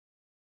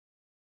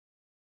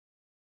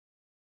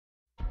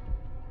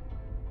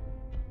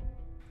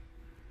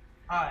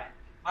Hi,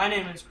 my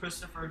name is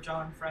Christopher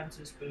John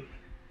Francis Booth.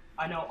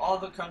 I know all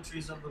the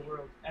countries of the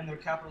world and their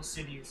capital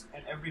cities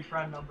and every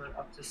prime number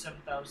up to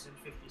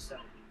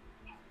 7,057.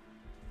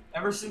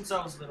 Ever since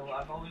I was little,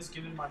 I've always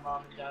given my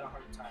mom and dad a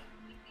hard time.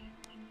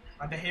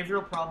 My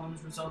behavioral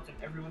problems result in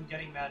everyone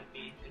getting mad at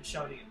me and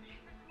shouting at me.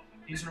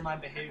 These are my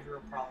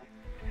behavioral problems.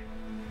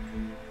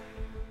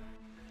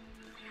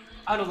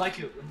 I don't like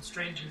it when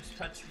strangers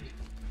touch me.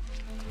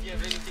 Do you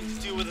have anything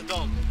to do with a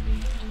dog?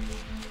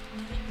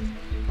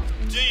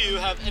 Do you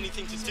have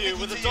anything to do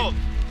with a dog?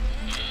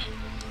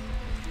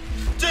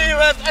 Do you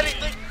have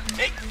anything?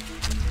 Hey!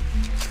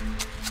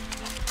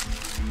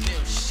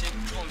 Little shit,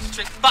 going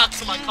straight back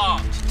to my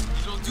car.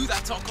 You don't do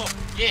that, Taco.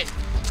 Yeah.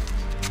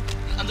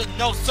 Under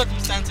no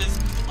circumstances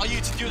are you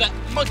to do that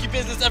monkey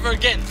business ever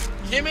again.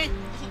 You hear me?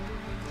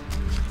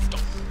 Let's go.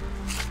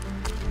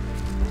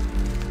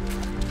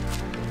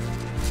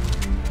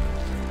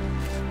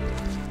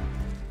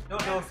 I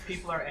don't know if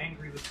people are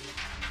angry with me.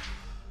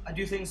 I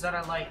do things that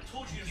I like,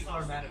 and people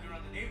are mad at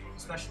me,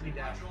 especially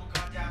Dad.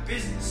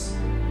 Business.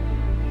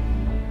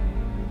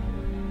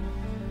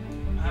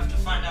 I have to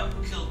find out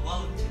who killed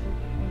Wellington.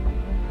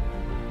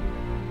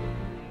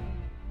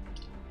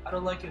 I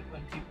don't like it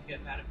when people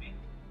get mad at me.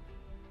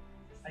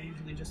 I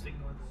usually just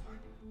ignore them.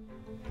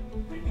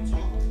 Can you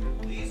talk,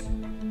 please?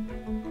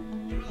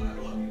 You know that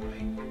I love you,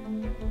 right?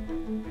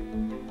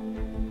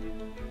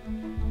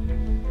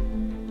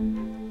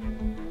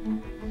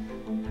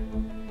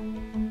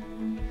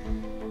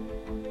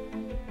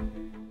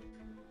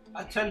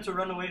 I tend to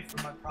run away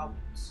from my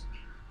problems.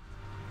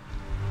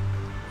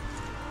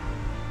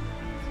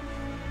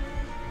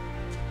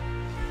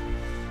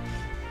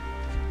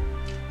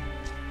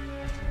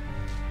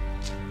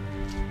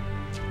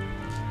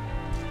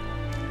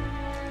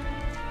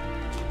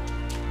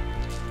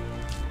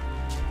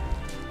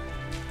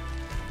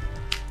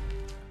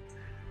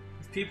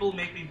 If people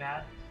make me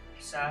mad,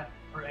 sad,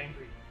 or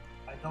angry,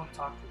 I don't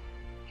talk to them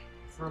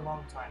for a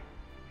long time.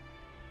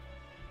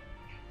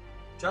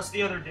 Just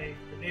the other day,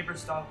 the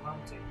neighbor's dog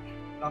Wellington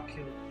got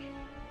killed.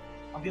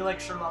 I'll be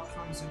like Sherlock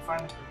Holmes and find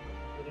the criminal,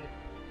 but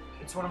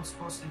it's what I'm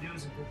supposed to do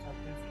as a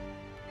detective.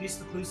 Piece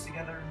the clues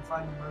together and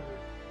find the murderer.